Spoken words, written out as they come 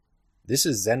This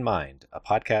is Zen Mind, a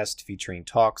podcast featuring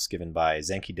talks given by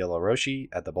Zenki De La Roshi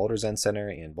at the Boulder Zen Center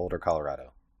in Boulder,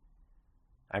 Colorado.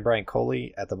 I'm Brian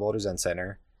Coley at the Boulder Zen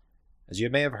Center. As you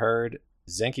may have heard,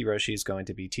 Zenki Roshi is going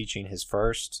to be teaching his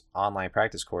first online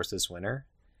practice course this winter.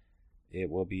 It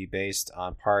will be based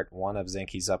on part one of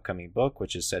Zenki's upcoming book,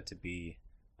 which is set to be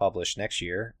published next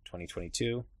year,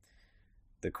 2022.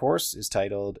 The course is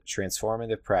titled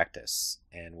Transformative Practice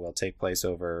and will take place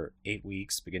over 8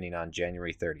 weeks beginning on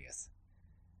January 30th.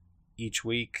 Each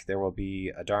week there will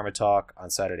be a Dharma talk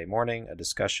on Saturday morning, a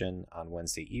discussion on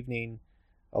Wednesday evening,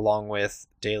 along with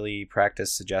daily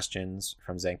practice suggestions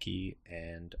from Zenki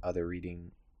and other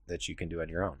reading that you can do on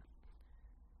your own.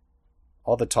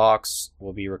 All the talks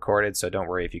will be recorded, so don't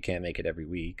worry if you can't make it every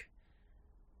week.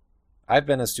 I've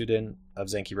been a student of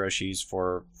Zenki Roshi's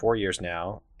for 4 years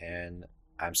now, and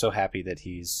I'm so happy that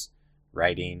he's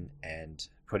writing and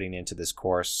putting into this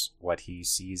course what he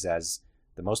sees as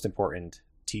the most important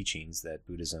teachings that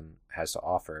Buddhism has to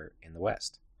offer in the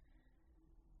West.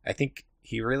 I think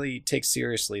he really takes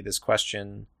seriously this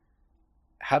question,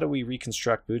 how do we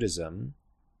reconstruct Buddhism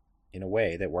in a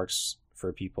way that works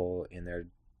for people in their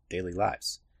daily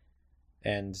lives?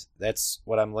 And that's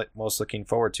what I'm most looking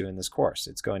forward to in this course.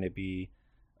 It's going to be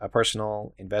a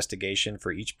personal investigation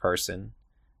for each person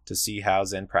to see how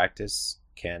Zen practice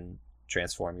can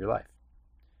transform your life.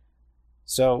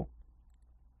 So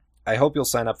I hope you'll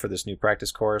sign up for this new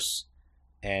practice course,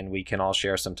 and we can all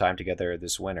share some time together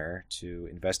this winter to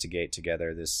investigate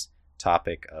together this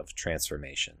topic of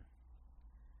transformation.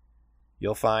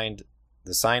 You'll find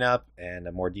the sign up and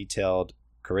a more detailed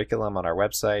curriculum on our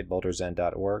website,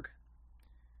 boulderzen.org.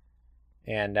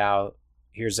 And now,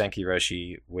 here's Zenki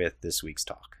Roshi with this week's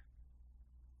talk.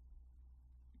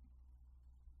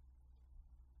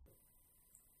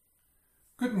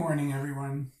 Good morning,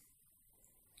 everyone.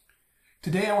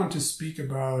 Today I want to speak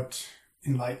about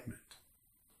enlightenment.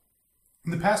 In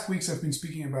the past weeks I've been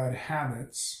speaking about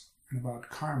habits and about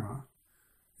karma.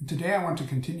 And today I want to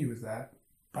continue with that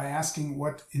by asking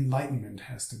what enlightenment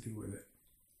has to do with it.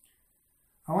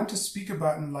 I want to speak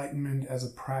about enlightenment as a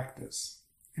practice.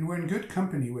 And we're in good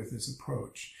company with this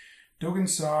approach. Dogen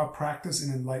saw practice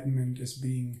and enlightenment as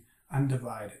being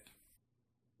undivided.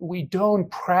 We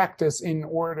don't practice in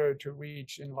order to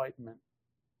reach enlightenment.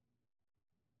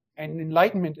 And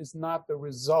enlightenment is not the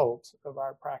result of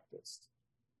our practice.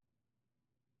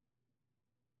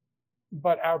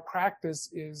 But our practice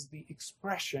is the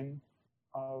expression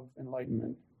of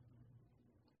enlightenment.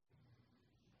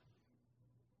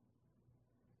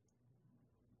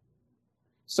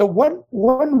 So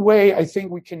one way I think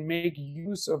we can make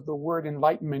use of the word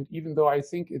enlightenment, even though I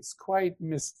think it's quite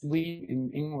misleading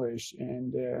in English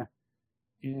and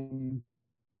in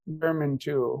German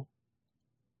too,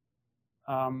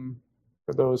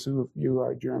 for those of you who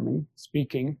are German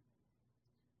speaking,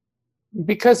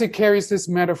 because it carries this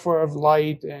metaphor of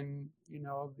light and,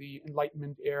 the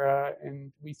Enlightenment era,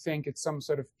 and we think it's some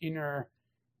sort of inner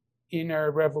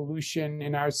revolution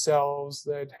in ourselves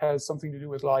that has something to do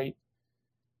with light.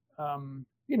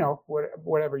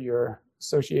 Whatever your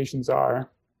associations are.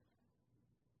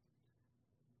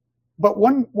 But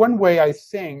one way I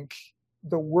think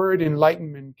the word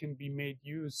enlightenment can be made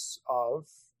use of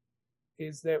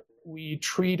is that we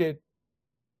treat it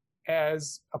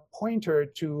as a pointer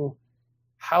to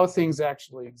how things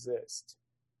actually exist.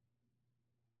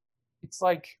 It's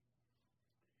like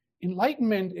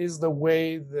enlightenment is the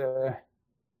way the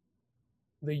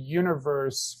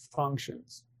universe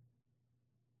functions.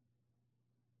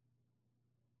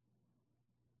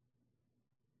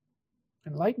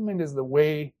 Enlightenment is the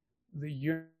way the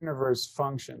universe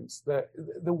functions,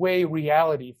 the way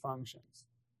reality functions.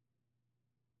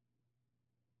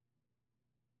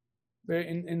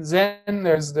 In Zen,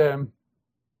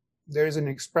 there's an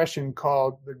expression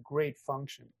called the great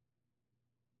function.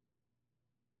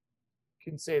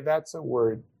 You can say that's a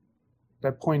word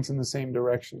that points in the same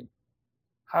direction.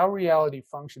 How reality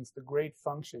functions, the great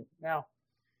function. Now,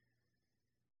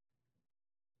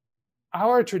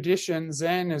 our tradition,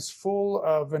 Zen, is full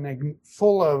of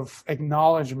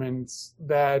acknowledgments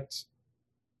that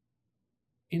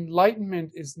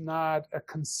enlightenment is not a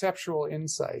conceptual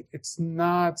insight. It's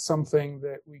not something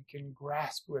that we can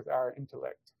grasp with our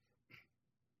intellect.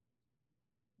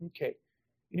 Okay,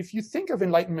 and if you think of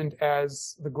enlightenment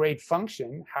as the great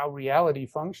function, how reality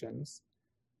functions,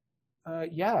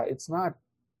 it's not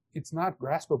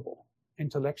graspable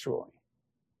intellectually.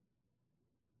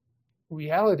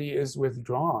 Reality is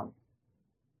withdrawn.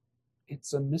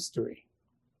 It's a mystery.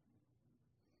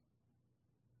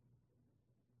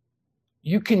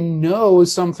 you can know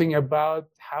something about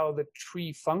how the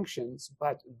tree functions,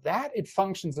 but that it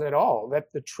functions at all,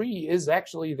 that the tree is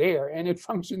actually there and it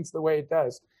functions the way it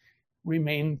does,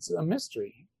 remains a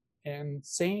mystery. And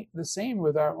the same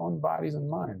with our own bodies and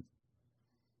minds.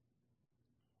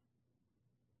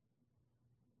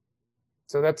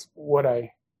 So that's what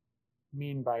I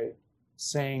mean by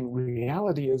saying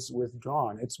reality is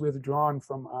withdrawn. It's withdrawn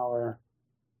from our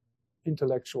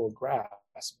intellectual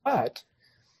grasp, but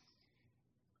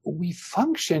we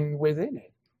function within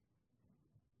it,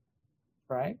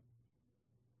 right?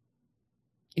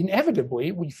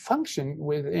 Inevitably, we function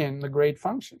within the great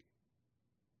function.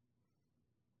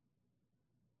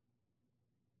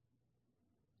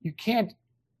 You can't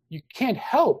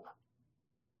help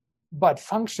but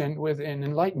function within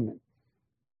enlightenment.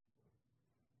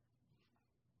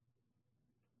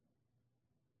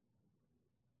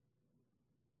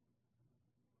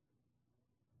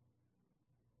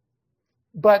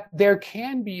 But there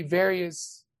can be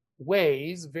various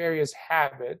ways, various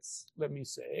habits,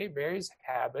 various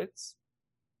habits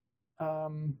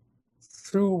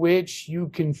through which you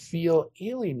can feel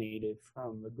alienated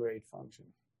from the great function,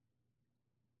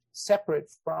 separate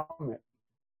from it.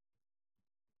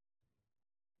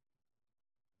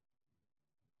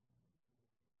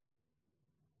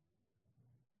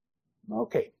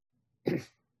 Okay.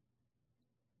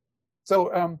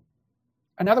 So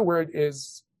another word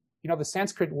is, the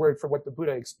Sanskrit word for what the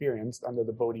Buddha experienced under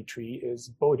the Bodhi tree is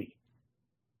Bodhi.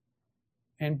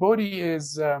 And Bodhi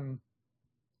is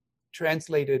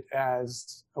translated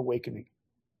as awakening.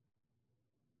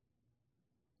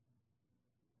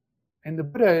 And the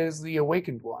Buddha is the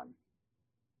awakened one.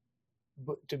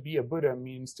 But to be a Buddha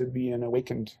means to be an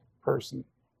awakened person.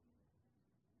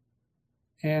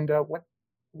 And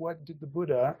what did the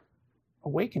Buddha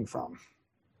awaken from?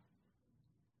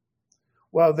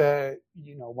 Well,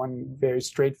 one very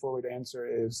straightforward answer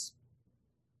is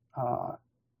the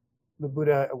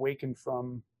Buddha awakened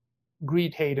from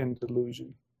greed, hate, and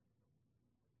delusion.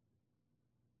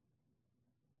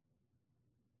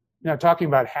 Now, talking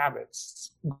about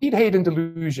habits, greed, hate, and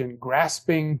delusion,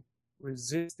 grasping,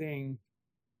 resisting,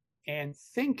 and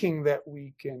thinking that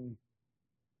we can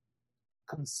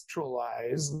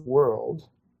conceptualize the world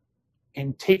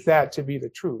and take that to be the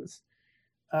truth.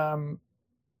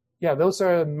 Those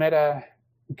are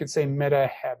we could say meta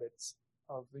habits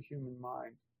of the human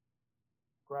mind.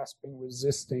 Grasping,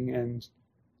 resisting, and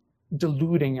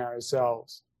deluding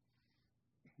ourselves.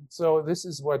 So this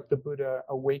is what the Buddha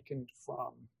awakened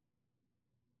from.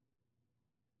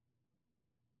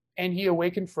 And he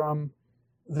awakened from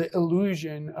the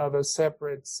illusion of a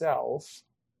separate self,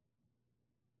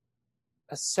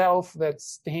 a self that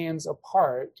stands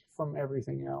apart from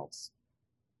everything else.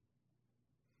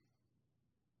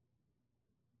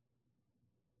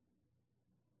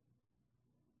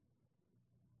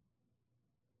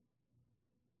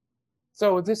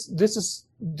 So this is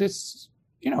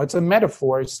it's a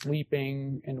metaphor,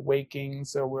 sleeping and waking.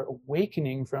 So we're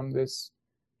awakening from this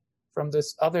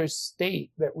other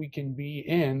state that we can be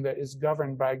in that is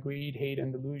governed by greed, hate,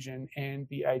 and delusion, and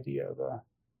the idea of a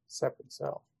separate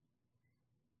self.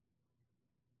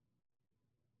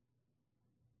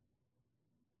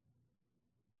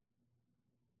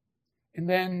 And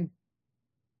then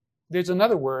there's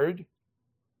another word,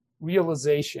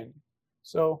 realization.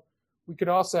 So we could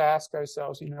also ask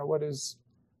ourselves, what is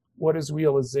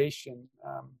realization?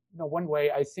 One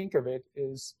way I think of it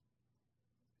is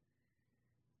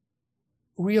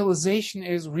realization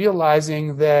is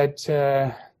realizing that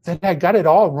I got it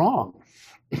all wrong.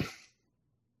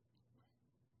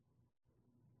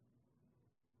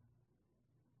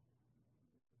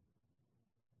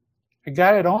 I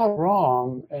got it all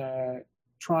wrong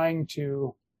trying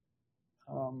to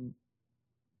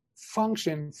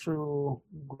function through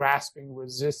grasping,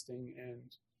 resisting,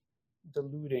 and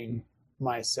deluding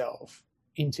myself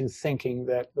into thinking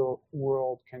that the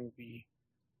world can be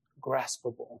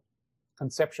graspable,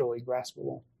 conceptually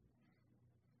graspable.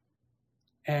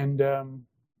 And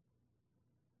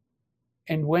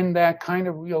when that kind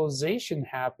of realization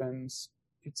happens,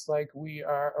 it's like we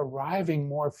are arriving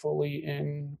more fully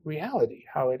in reality,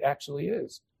 how it actually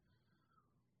is.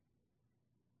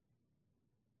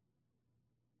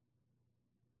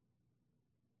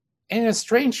 In a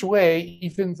strange way,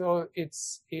 even though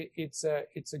it's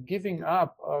a giving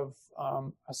up of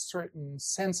a certain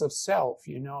sense of self,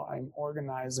 I'm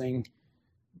organizing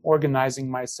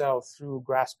myself through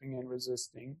grasping and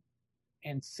resisting,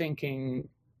 and thinking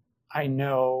I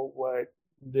know what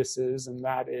this is and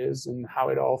that is and how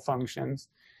it all functions.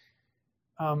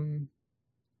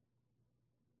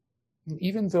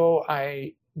 Even though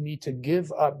I me to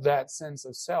give up that sense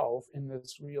of self in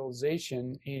this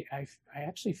realization, I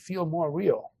actually feel more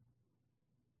real.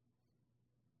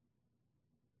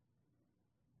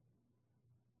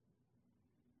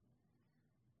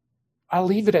 I'll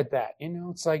leave it at that.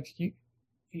 It's like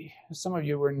some of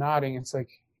you were nodding. It's like,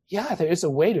 yeah, there is a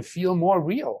way to feel more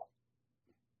real.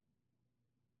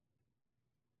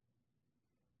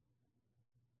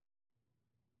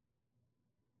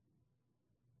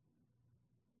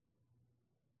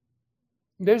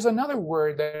 There's another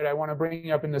word that I want to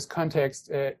bring up in this context,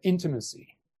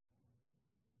 intimacy.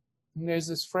 And there's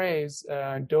this phrase,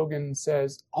 Dogen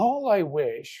says, all I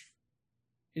wish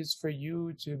is for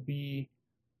you to be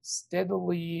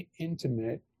steadily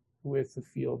intimate with the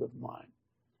field of mind.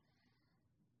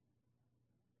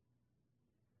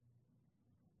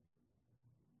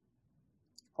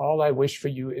 All I wish for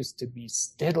you is to be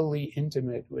steadily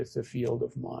intimate with the field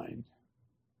of mind.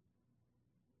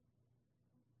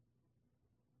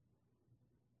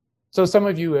 So some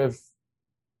of you have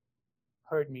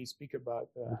heard me speak about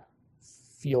the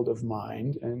field of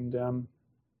mind, and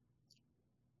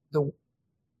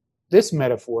this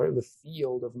metaphor, the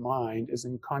field of mind, is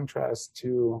in contrast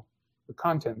to the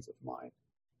contents of mind.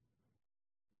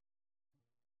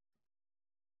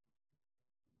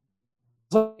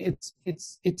 So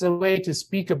it's a way to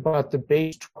speak about the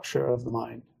base structure of the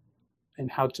mind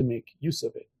and how to make use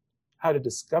of it, how to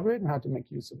discover it and how to make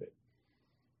use of it.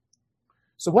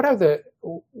 So what are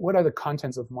the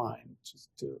contents of mind? Just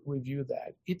to review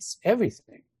that, it's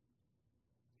everything.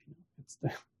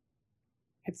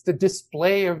 It's the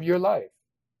display of your life.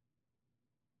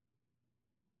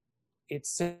 It's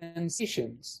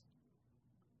sensations.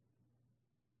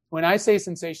 When I say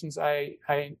sensations, I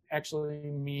actually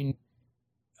mean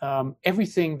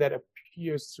everything that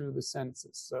appears through the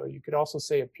senses. So you could also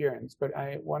say appearance, but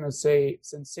I want to say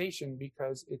sensation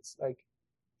because it's like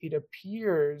it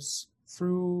appears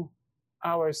through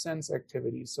our sense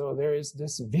activity. So there is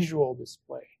this visual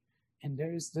display, and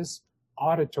there is this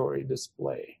auditory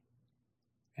display,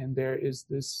 and there is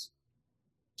this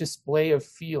display of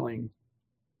feeling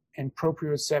and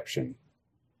proprioception.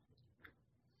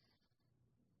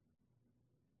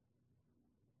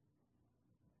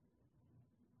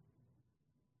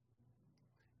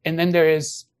 And then there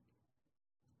is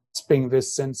grasping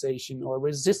this sensation or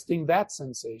resisting that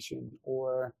sensation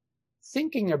or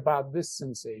thinking about this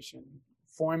sensation,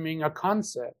 forming a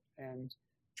concept and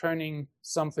turning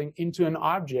something into an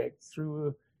object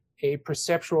through a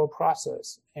perceptual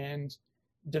process and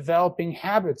developing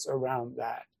habits around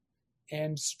that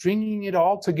and stringing it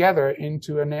all together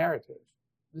into a narrative.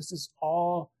 This is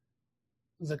all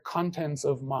the contents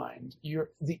of mind.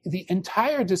 The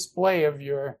entire display of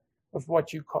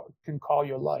what you can call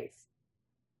your life.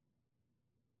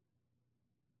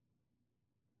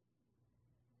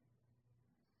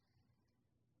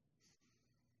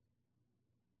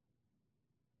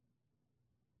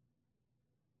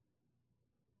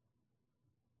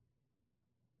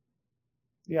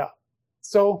 Yeah.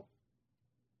 So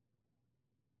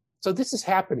this is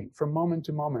happening from moment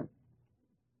to moment.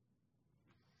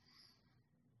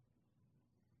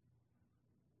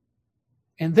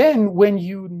 And then when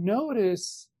you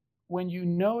notice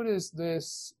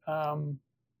this,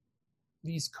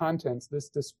 these contents, this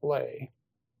display,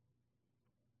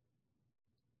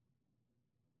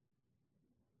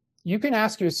 you can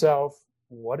ask yourself,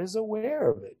 what is aware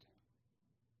of it?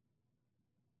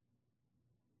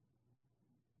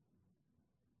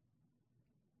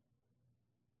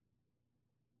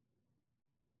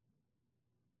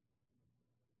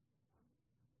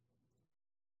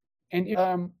 And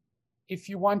if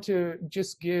you want to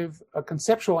just give a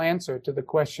conceptual answer to the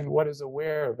question, what is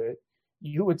aware of it,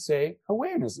 you would say,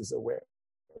 awareness is aware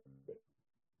of it.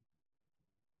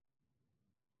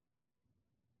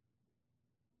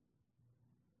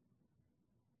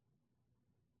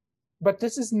 But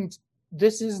this isn't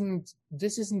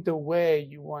the way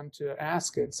you want to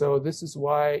ask it. So this is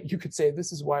why you could say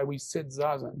this is why we sit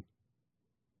zazen.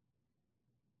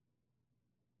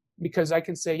 Because I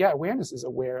can say, yeah, awareness is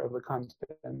aware of the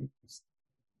contents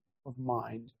of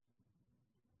mind.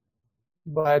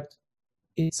 But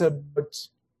it's about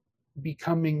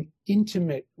becoming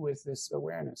intimate with this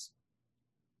awareness.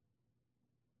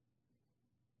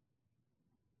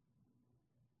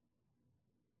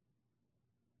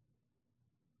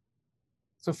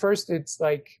 So first it's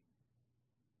like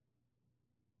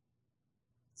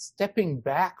stepping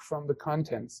back from the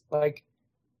contents. Like,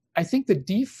 I think the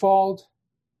default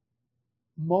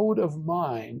mode of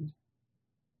mind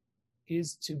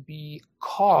is to be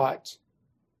caught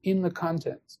in the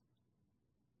contents,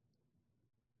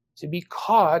 to be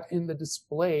caught in the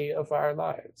display of our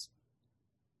lives.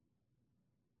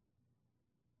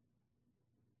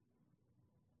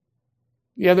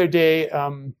 The other day,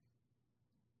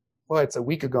 it's a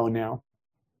week ago now,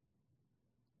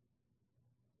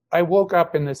 I woke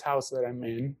up in this house that I'm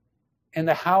in, and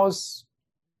I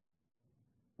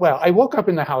woke up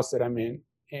in the house that I'm in,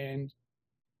 and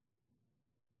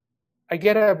I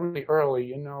get up really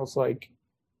early, it's like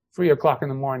 3 o'clock in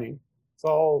the morning. It's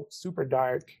all super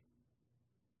dark.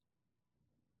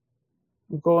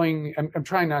 I'm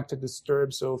trying not to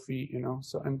disturb Sophie,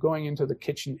 so I'm going into the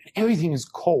kitchen. Everything is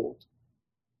cold.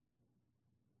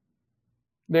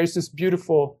 There's this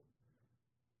beautiful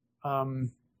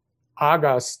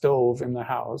Aga stove in the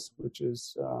house, which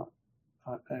is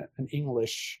an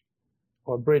English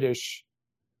or British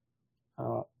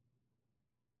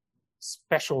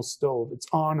special stove. It's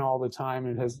on all the time.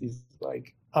 It has these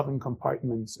like oven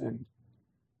compartments and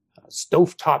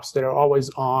stove tops that are always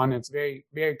on. It's very,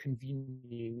 very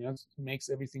convenient. It makes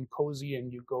everything cozy,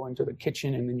 and you go into the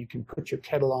kitchen and then you can put your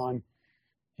kettle on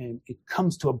and it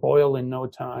comes to a boil in no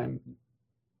time.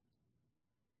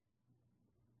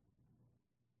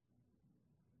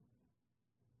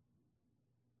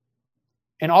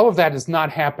 And all of that is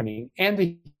not happening. And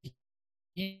the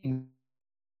heating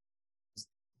is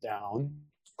down,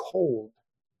 cold.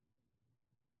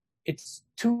 It's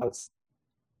 2 hours.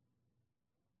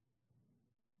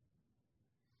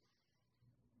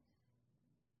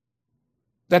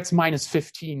 That's minus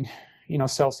 15,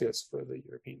 Celsius for the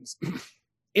Europeans.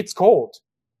 It's cold.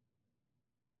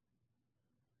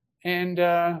 And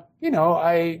I'm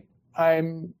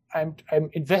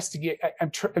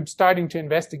starting to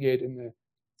investigate in the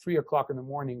 3 o'clock in the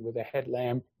morning with a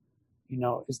headlamp.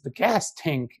 Is the gas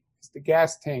tank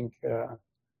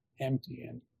empty?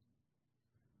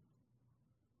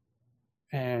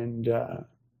 And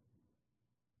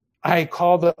I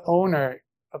call the owner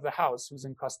of the house, who's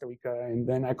in Costa Rica, and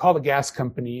then I call the gas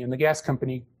company, and the gas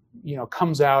company,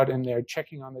 comes out and they're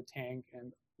checking on the tank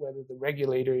and whether the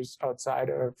regulators outside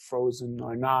are frozen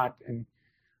or not. And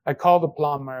I call the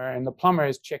plumber, and the plumber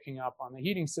is checking up on the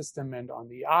heating system and on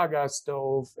the Aga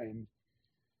stove, and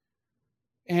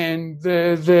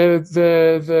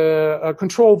the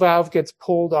control valve gets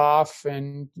pulled off,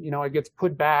 and it gets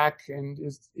put back, and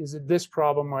is it this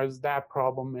problem or is that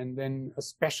problem? And then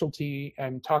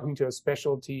I'm talking to a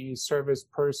specialty service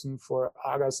person for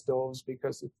Aga stoves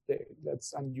because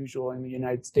that's unusual in the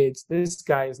United States. This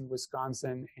guy is in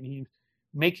Wisconsin, and he's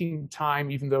making time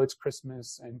even though it's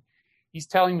Christmas, and he's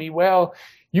telling me, well,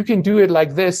 you can do it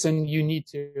like this, and you need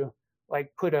to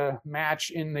put a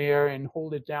match in there and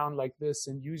hold it down like this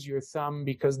and use your thumb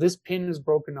because this pin is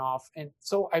broken off. And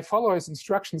so I follow his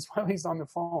instructions while he's on the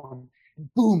phone,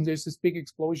 and boom, there's this big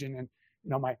explosion, and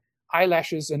my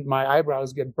eyelashes and my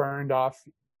eyebrows get burned off.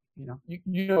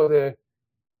 The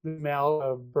smell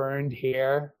of burned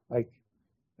hair,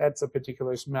 that's a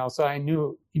particular smell. So I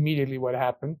knew immediately what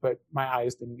happened, but my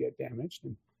eyes didn't get damaged.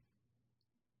 And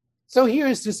so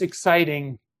here's this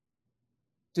exciting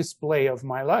display of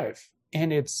my life.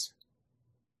 And it's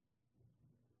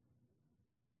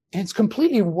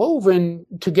completely woven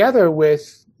together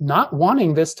with not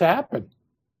wanting this to happen.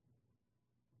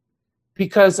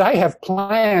 Because I have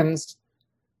plans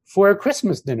for a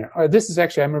Christmas dinner. Or this is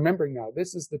actually, I'm remembering now,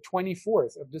 this is the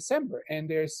 24th of December. And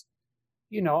there's,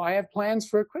 I have plans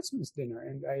for a Christmas dinner.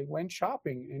 And I went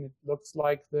shopping, and it looks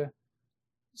like the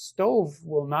stove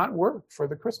will not work for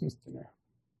the Christmas dinner.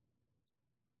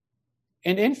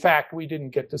 And in fact, we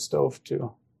didn't get the stove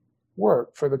to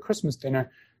work for the Christmas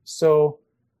dinner. So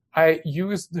I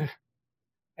used the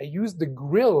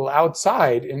grill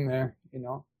outside in the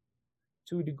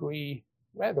 2-degree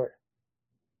weather.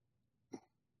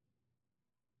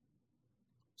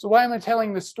 So why am I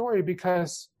telling this story?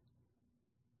 Because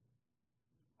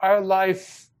our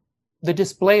life, the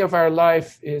display of our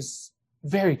life, is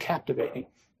very captivating.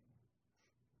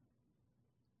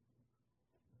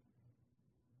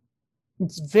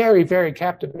 It's very, very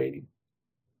captivating.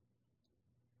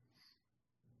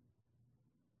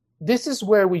 This is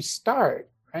where we start,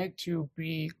 right? To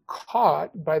be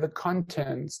caught by the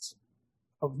contents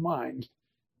of mind,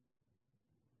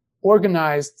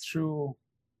 organized through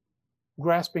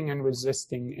grasping and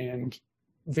resisting and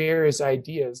various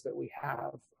ideas that we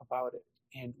have about it.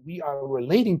 And we are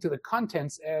relating to the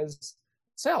contents as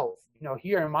self.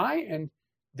 Here am I, and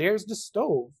there's the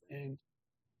stove, and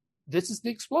this is the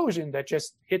explosion that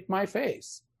just hit my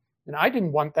face. And I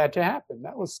didn't want that to happen.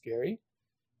 That was scary.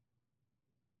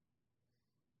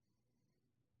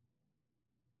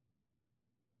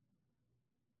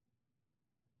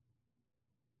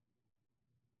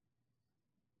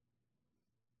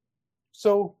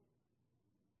 So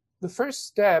the first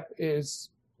step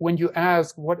is, when you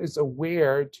ask what is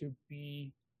aware, to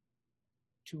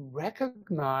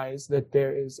recognize that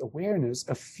there is awareness,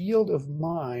 a field of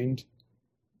mind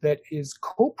that is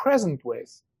co-present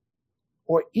with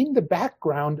or in the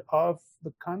background of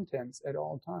the contents at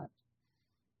all times.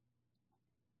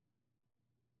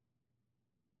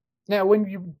 Now,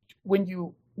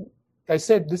 I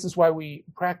said this is why we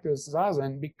practice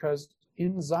Zazen, because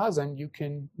in Zazen you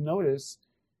can notice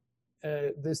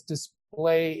this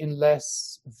display in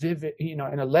less vivid, in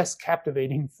a less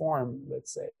captivating form,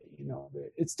 let's say.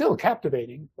 It's still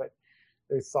captivating, but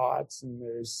there's thoughts and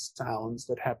there's sounds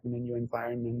that happen in your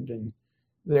environment, and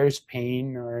there's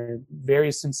pain or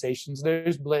various sensations,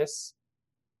 there's bliss.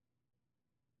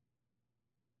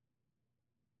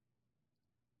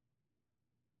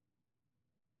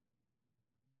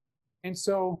 And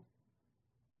so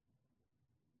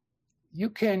you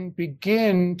can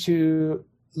begin to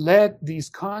let these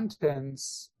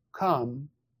contents come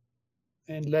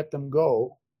and let them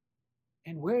go.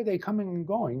 And where are they coming and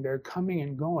going? They're coming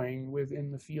and going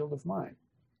within the field of mind.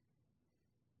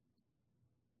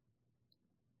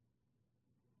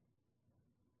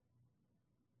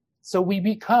 So we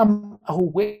become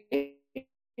aware.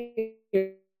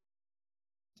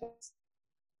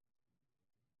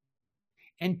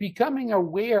 And becoming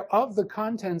aware of the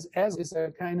contents as is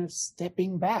a kind of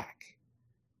stepping back.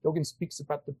 Dogen speaks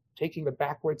about taking the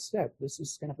backward step. This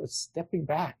is kind of a stepping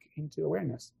back into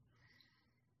awareness,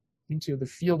 into the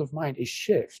field of mind, a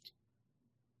shift.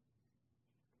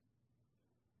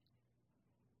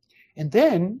 And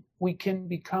then we can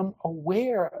become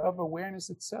aware of awareness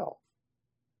itself.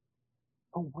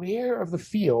 Aware of the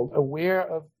field, aware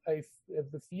of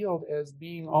the field as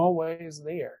being always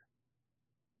there.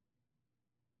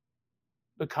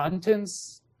 The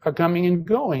contents are coming and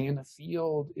going, and the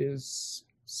field is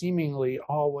seemingly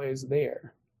always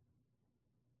there,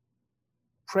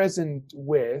 present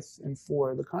with and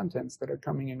for the contents that are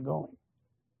coming and going.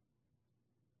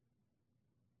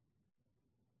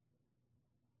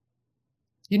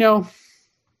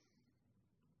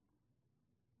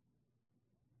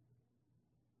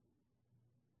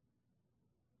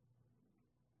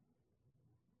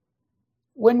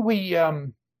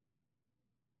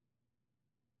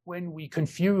 When we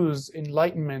confuse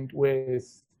enlightenment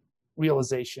with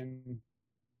realization,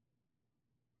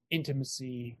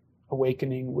 intimacy,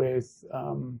 awakening with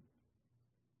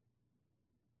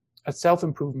a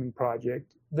self-improvement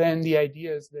project, then the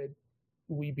idea is that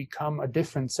we become a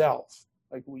different self.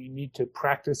 Like we need to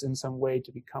practice in some way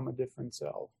to become a different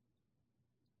self.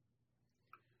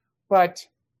 But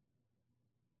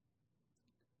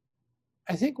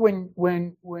I think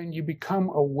when you become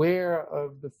aware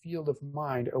of the field of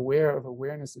mind, aware of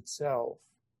awareness itself,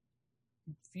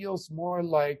 it feels more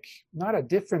like not a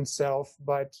different self,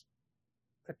 but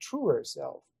a truer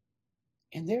self.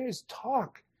 And there's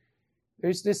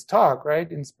this talk,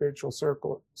 right, in spiritual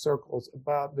circles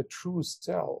about the true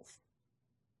self.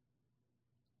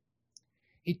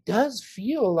 It does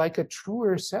feel like a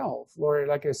truer self, or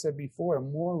like I said before,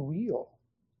 more real.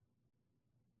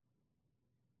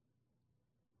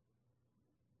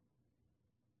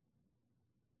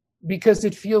 Because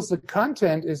it feels the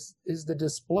content is the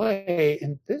display,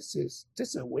 and this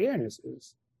awareness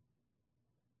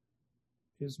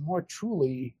is more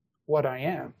truly what I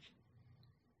am.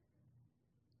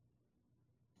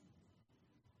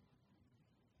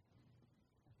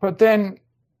 But then,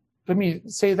 let me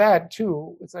say that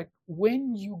too. It's like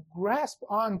when you grasp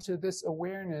onto this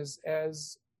awareness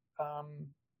as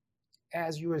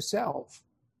yourself,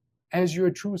 as your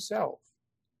true self,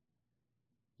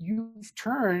 you've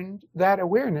turned that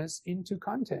awareness into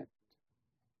content.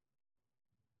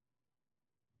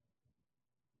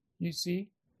 You see?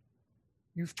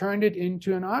 You've turned it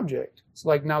into an object. It's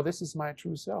like, now this is my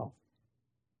true self.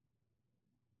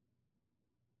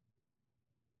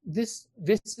 This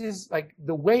is like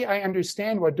the way I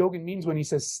understand what Dogen means when he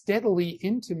says steadily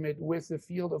intimate with the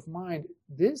field of mind.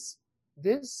 This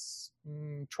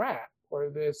trap, or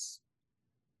this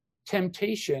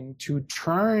temptation to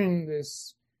turn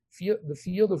the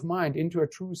field of mind into a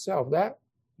true self, that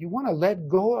you want to let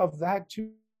go of that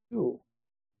too.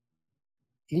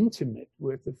 Intimate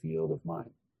with the field of mind.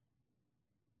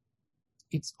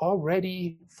 It's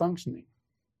already functioning.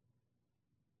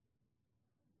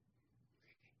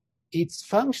 It's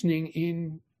functioning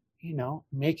in,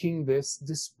 making this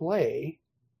display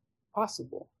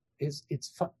possible.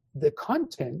 The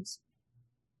contents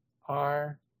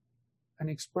are an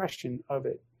expression of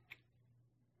it.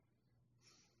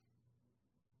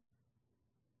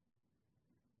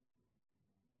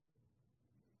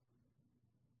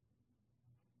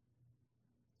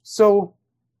 So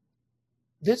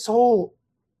this whole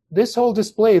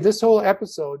display, this whole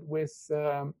episode with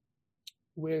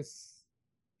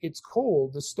it's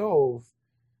cold, the stove,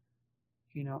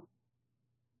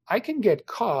 I can get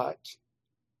caught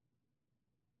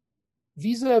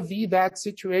vis-a-vis that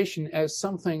situation as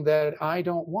something that I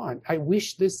don't want. I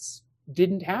wish this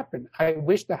didn't happen. I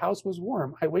wish the house was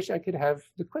warm. I wish I could have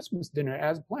the Christmas dinner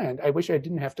as planned. I wish I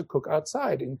didn't have to cook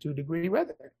outside in 2-degree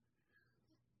weather.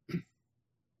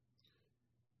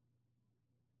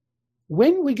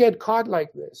 When we get caught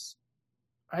like this,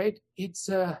 right, it's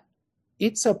a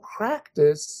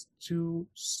practice to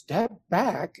step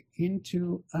back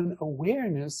into an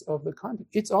awareness of the content.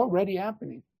 It's already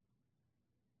happening.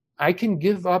 I can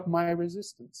give up my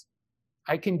resistance.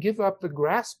 I can give up the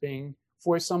grasping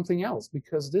for something else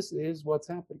because this is what's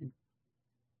happening.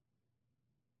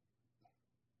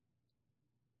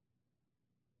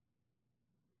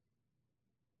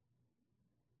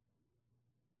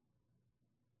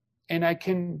 And I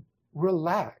can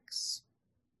relax.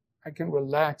 I can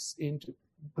relax into,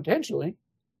 potentially,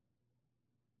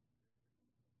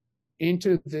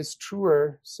 into this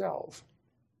truer self.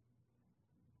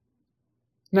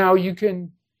 Now you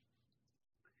can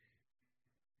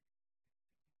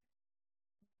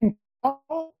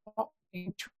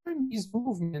turn these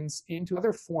movements into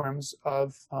other forms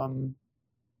of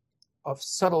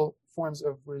subtle forms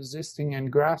of resisting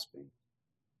and grasping.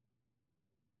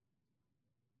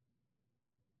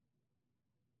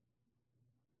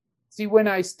 See, when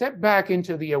I step back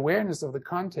into the awareness of the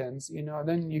contents,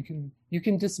 then you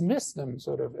can dismiss them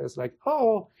sort of as like,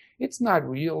 oh, it's not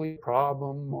really a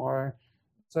problem, or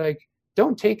it's like,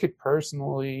 don't take it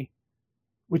personally,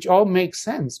 which all makes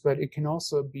sense, but it can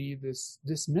also be this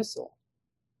dismissal.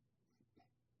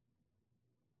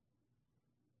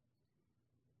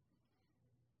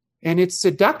 And it's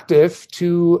seductive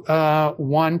to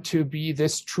want to be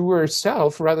this truer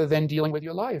self rather than dealing with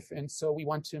your life. And so we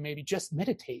want to maybe just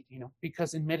meditate,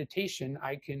 because in meditation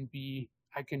I can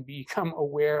become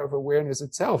aware of awareness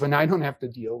itself, and I don't have to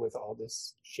deal with all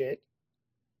this shit.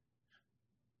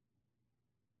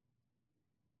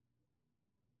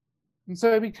 And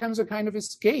so it becomes a kind of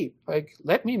escape. Like,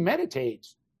 let me meditate.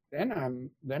 Then I'm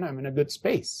in a good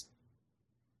space.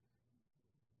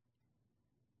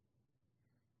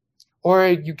 Or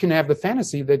you can have the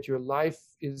fantasy that your life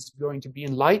is going to be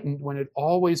enlightened when it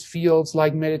always feels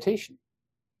like meditation.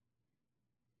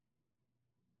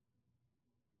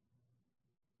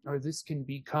 Or this can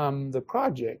become the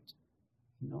project.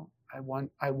 I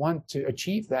want to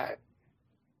achieve that.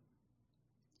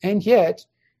 And yet,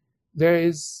 there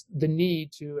is the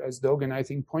need to, as Dogen, I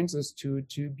think, points us to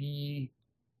be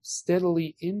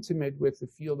steadily intimate with the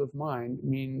field of mind,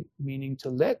 meaning to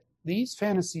let these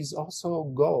fantasies also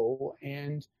go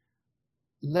and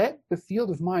let the field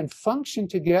of mind function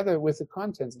together with the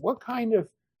contents. What kind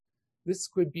of, this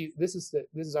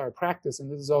is our practice,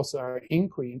 and this is also our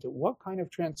inquiry into what kind of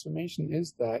transformation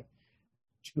is that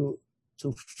to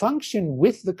function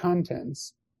with the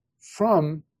contents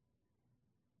from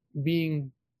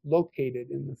being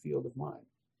located in the field of mind.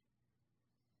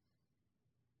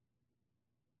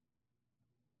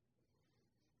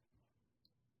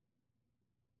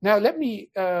 Now let me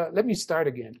start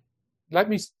again. Let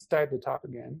me start the talk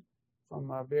again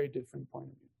from a very different point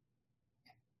of view.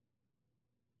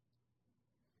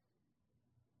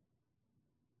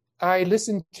 I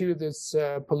listen to this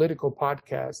political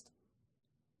podcast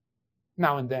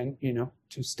now and then,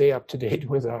 to stay up to date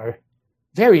with our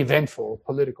very eventful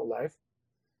political life.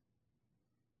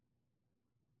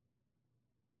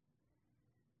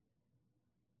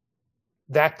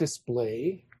 That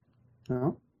display,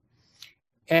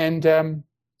 and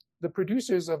the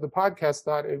producers of the podcast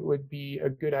thought it would be a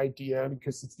good idea,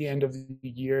 because it's the end of the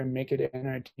year, and make it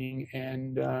entertaining,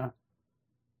 and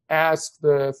ask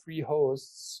the 3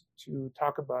 hosts to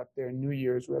talk about their New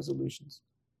Year's resolutions.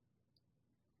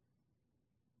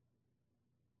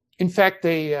 In fact,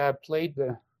 they played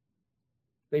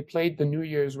the New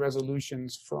Year's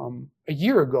resolutions from a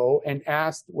year ago and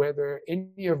asked whether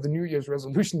any of the New Year's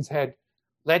resolutions had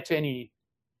led to any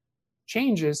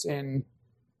changes in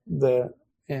the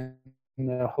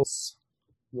hosts'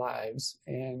 lives,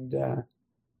 and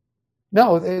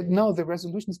no, the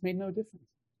resolutions made no difference.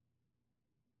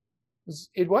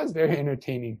 It was very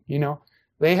entertaining.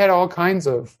 They had all kinds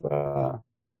of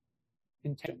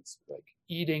intentions, like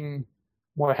eating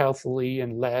more healthily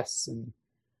and less, and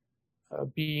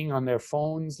being on their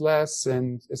phones less,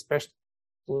 and especially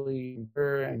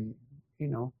and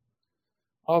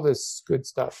all this good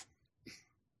stuff.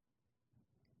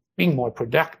 Being more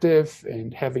productive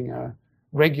and having a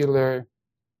regular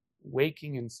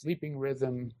waking and sleeping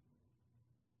rhythm,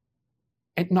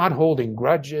 and not holding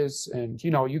grudges, and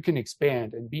you can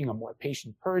expand and being a more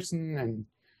patient person, and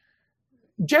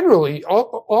generally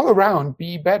all around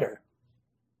be better.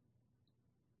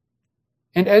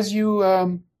 And as you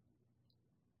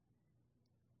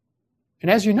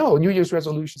know, New Year's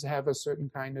resolutions have a certain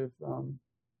kind of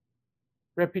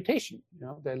reputation.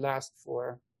 They last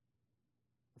for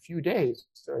a few days,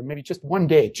 or maybe just one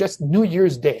day, just New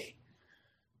Year's Day,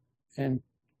 and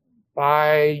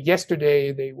by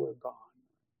yesterday they were gone,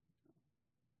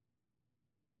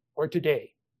 or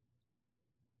today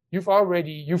you've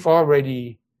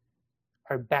already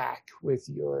are back with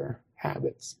your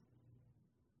habits.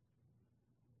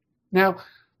 Now,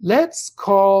 let's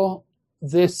call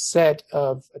this set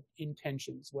of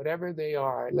intentions, whatever they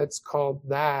are, let's call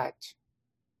that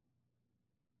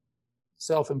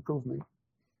self-improvement.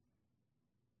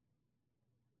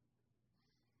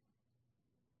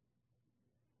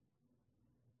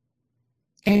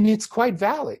 And it's quite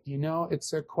valid,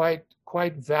 it's a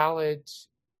quite valid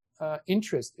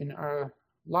interest in our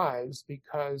lives,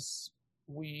 because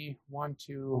we want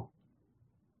to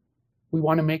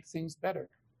make things better.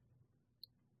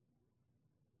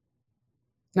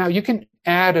 Now, you can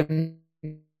add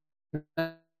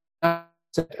a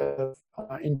set of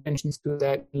intentions to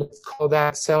that. Let's call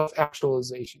that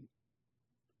self-actualization.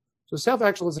 So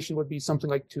self-actualization would be something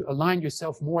like to align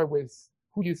yourself more with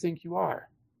who you think you are,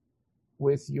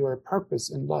 with your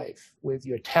purpose in life, with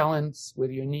your talents,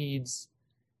 with your needs,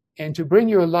 and to bring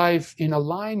your life in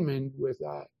alignment with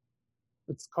that.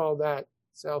 Let's call that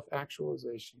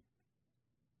self-actualization.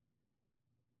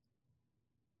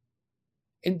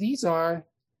 And these are,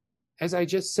 as I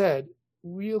just said,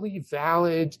 really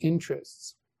valid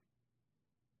interests.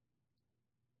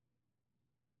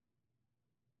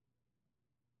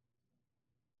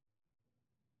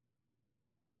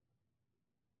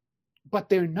 But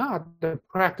they're not the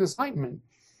practice enlightenment.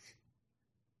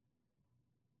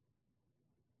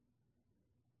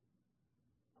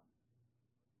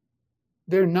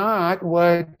 They're not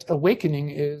what awakening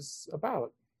is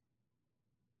about.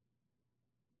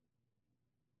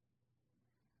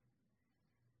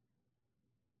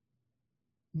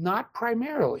 Not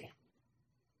primarily.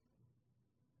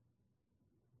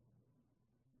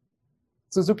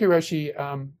 Suzuki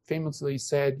Roshi famously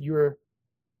said, you're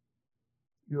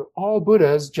all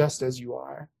Buddhas just as you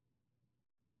are,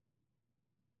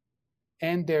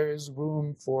 and there is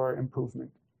room for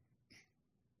improvement.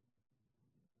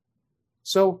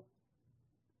 So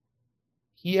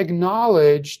he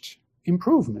acknowledged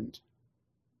improvement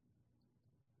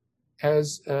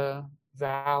as a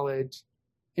valid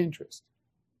interest,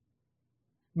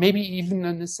 maybe even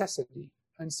a necessity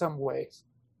in some ways.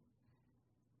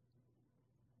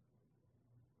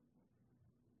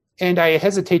 And I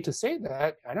hesitate to say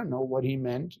that. I don't know what he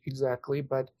meant exactly,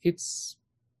 but it's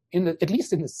at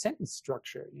least in the sentence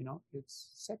structure, it's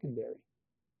secondary.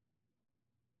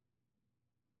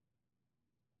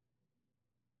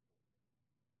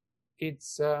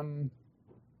 It's at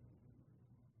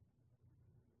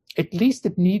least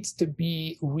it needs to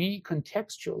be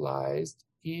recontextualized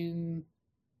in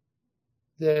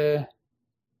the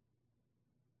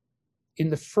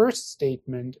first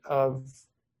statement of,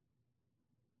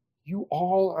 you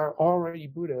all are already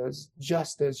Buddhas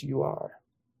just as you are.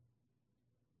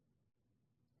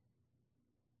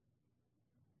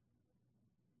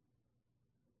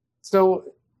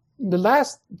 So the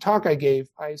last talk I gave,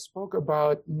 I spoke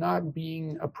about not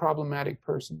being a problematic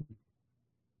person.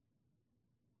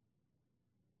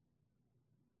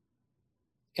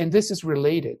 And this is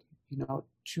related,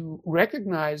 to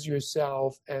recognize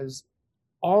yourself as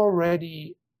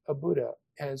already a Buddha,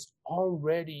 as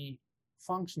already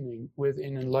functioning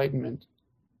within enlightenment,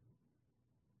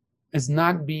 as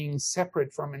not being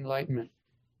separate from enlightenment.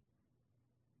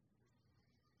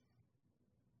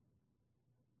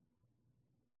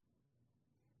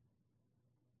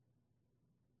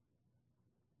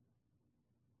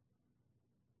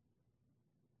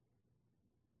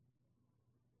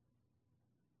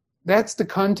 That's the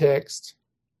context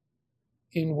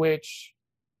in which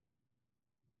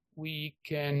we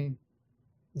can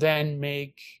then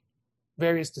make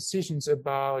various decisions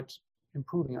about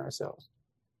improving ourselves.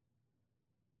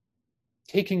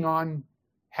 Taking on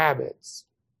habits,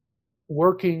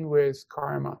 working with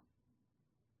karma.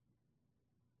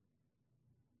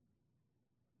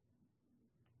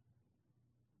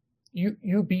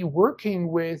 You be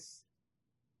working with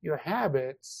your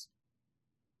habits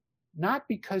not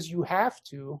because you have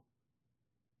to,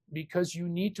 because you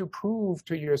need to prove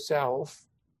to yourself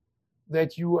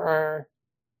that you are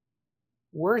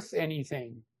worth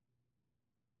anything,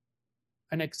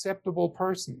 an acceptable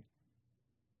person.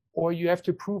 or you have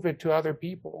to prove it to other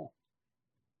people.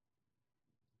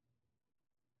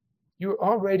 You're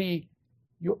already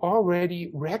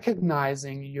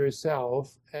recognizing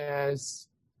yourself as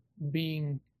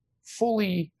being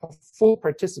a full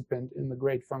participant in the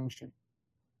great function.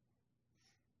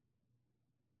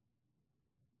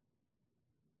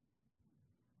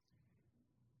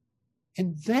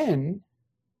 And then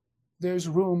there's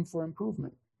room for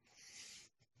improvement.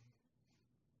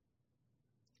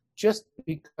 Just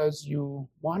because you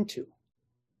want to.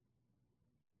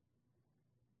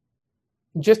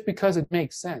 Just because it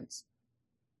makes sense.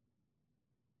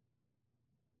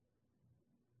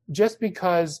 Just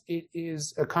because it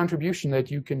is a contribution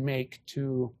that you can make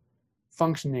to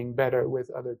functioning better with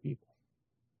other people.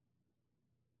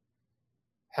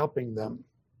 Helping them.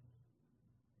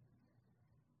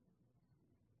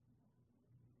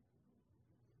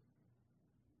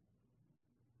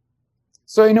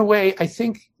 So in a way, I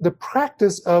think the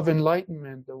practice of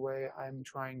enlightenment, the way I'm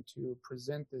trying to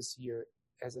present this here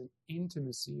as an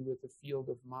intimacy with the field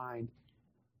of mind,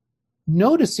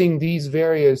 noticing these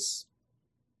various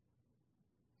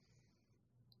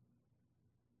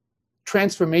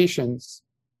transformations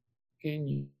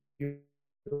in your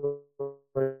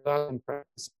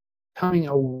practice, becoming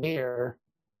aware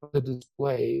of the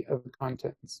display of the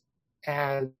contents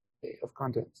as of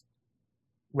contents,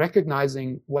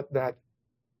 recognizing what that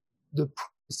the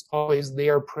always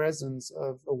there presence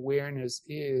of awareness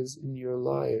is in your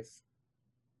life.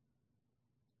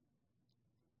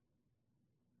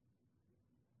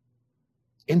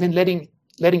 And then letting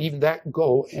even that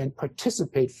go and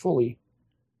participate fully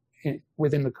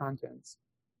within the contents.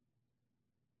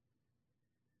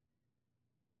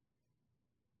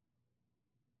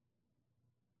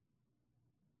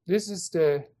 This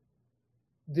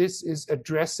is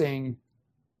addressing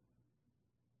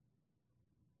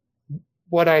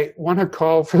what I want to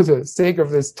call, for the sake of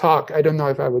this talk, I don't know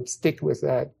if I would stick with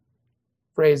that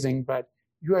phrasing, but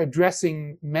you're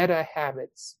addressing meta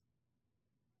habits.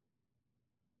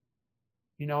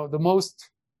 You know, the most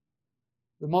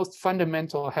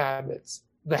fundamental habits,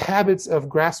 the habits of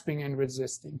grasping and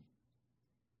resisting,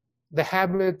 the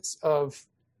habits of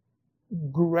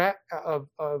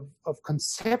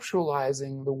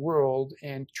conceptualizing the world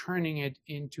and turning it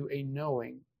into a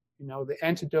knowing. You know, the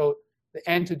antidote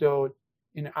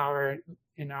in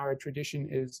our tradition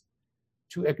is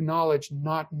to acknowledge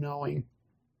not knowing.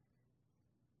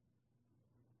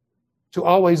 To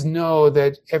always know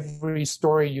that every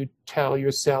story you tell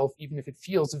yourself, even if it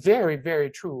feels very, very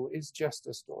true, is just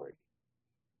a story.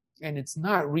 And it's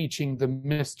not reaching the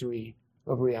mystery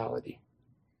of reality.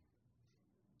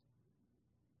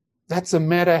 That's a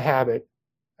meta habit,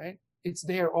 right? It's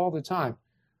there all the time.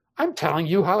 I'm telling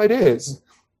you how it is.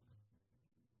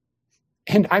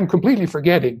 And I'm completely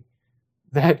forgetting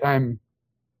that I'm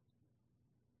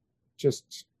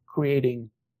just creating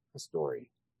a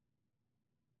story.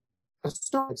 A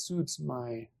story that suits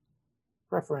my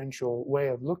preferential way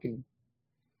of looking.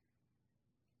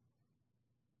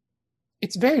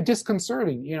 It's very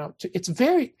disconcerting, you know. It's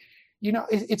very, you know,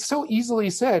 it's so easily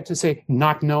said to say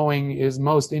not knowing is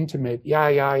most intimate.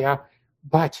 Yeah.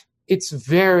 But it's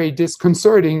very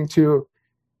disconcerting to,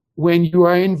 when you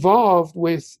are involved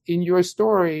with in your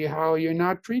story how you're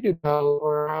not treated well,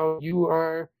 or how you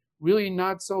are really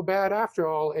not so bad after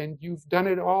all, and you've done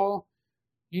it all,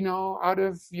 you know, out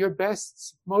of your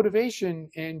best motivation,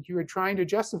 and you're trying to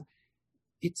justify.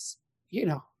 It's, you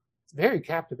know, it's very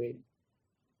captivating.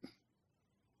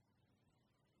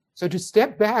 So to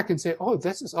step back and say, oh,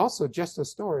 this is also just a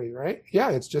story, right?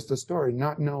 Yeah, it's just a story.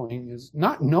 Not knowing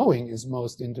is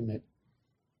most intimate.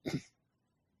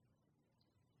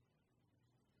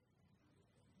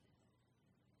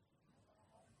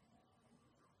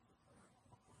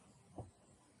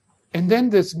 And then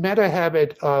this meta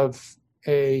habit of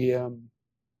a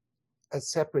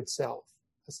separate self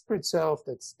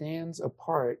that stands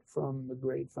apart from the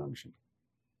great function.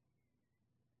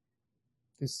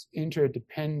 This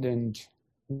interdependent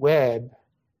web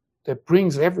that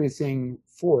brings everything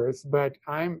forth, but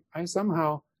I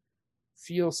somehow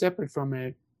feel separate from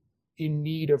it, in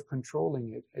need of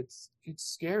controlling it. It's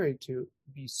scary to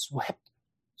be swept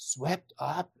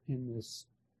up in this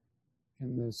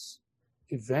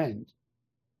event,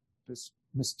 this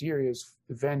mysterious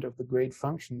event of the great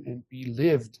function, and be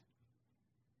lived.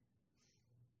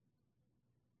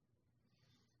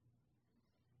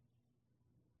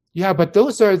 Yeah, but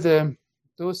those are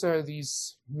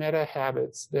these meta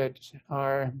habits that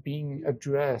are being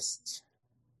addressed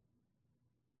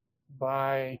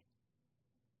by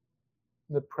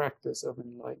the practice of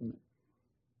enlightenment.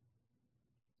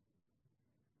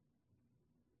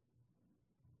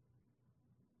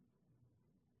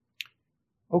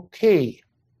 Okay.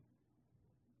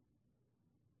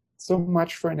 So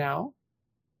much for now.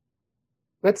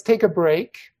 Let's take a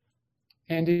break.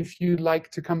 And if you'd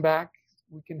like to come back,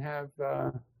 we can have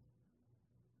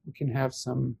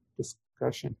some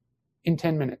discussion in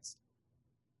 10 minutes.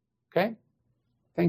 Okay?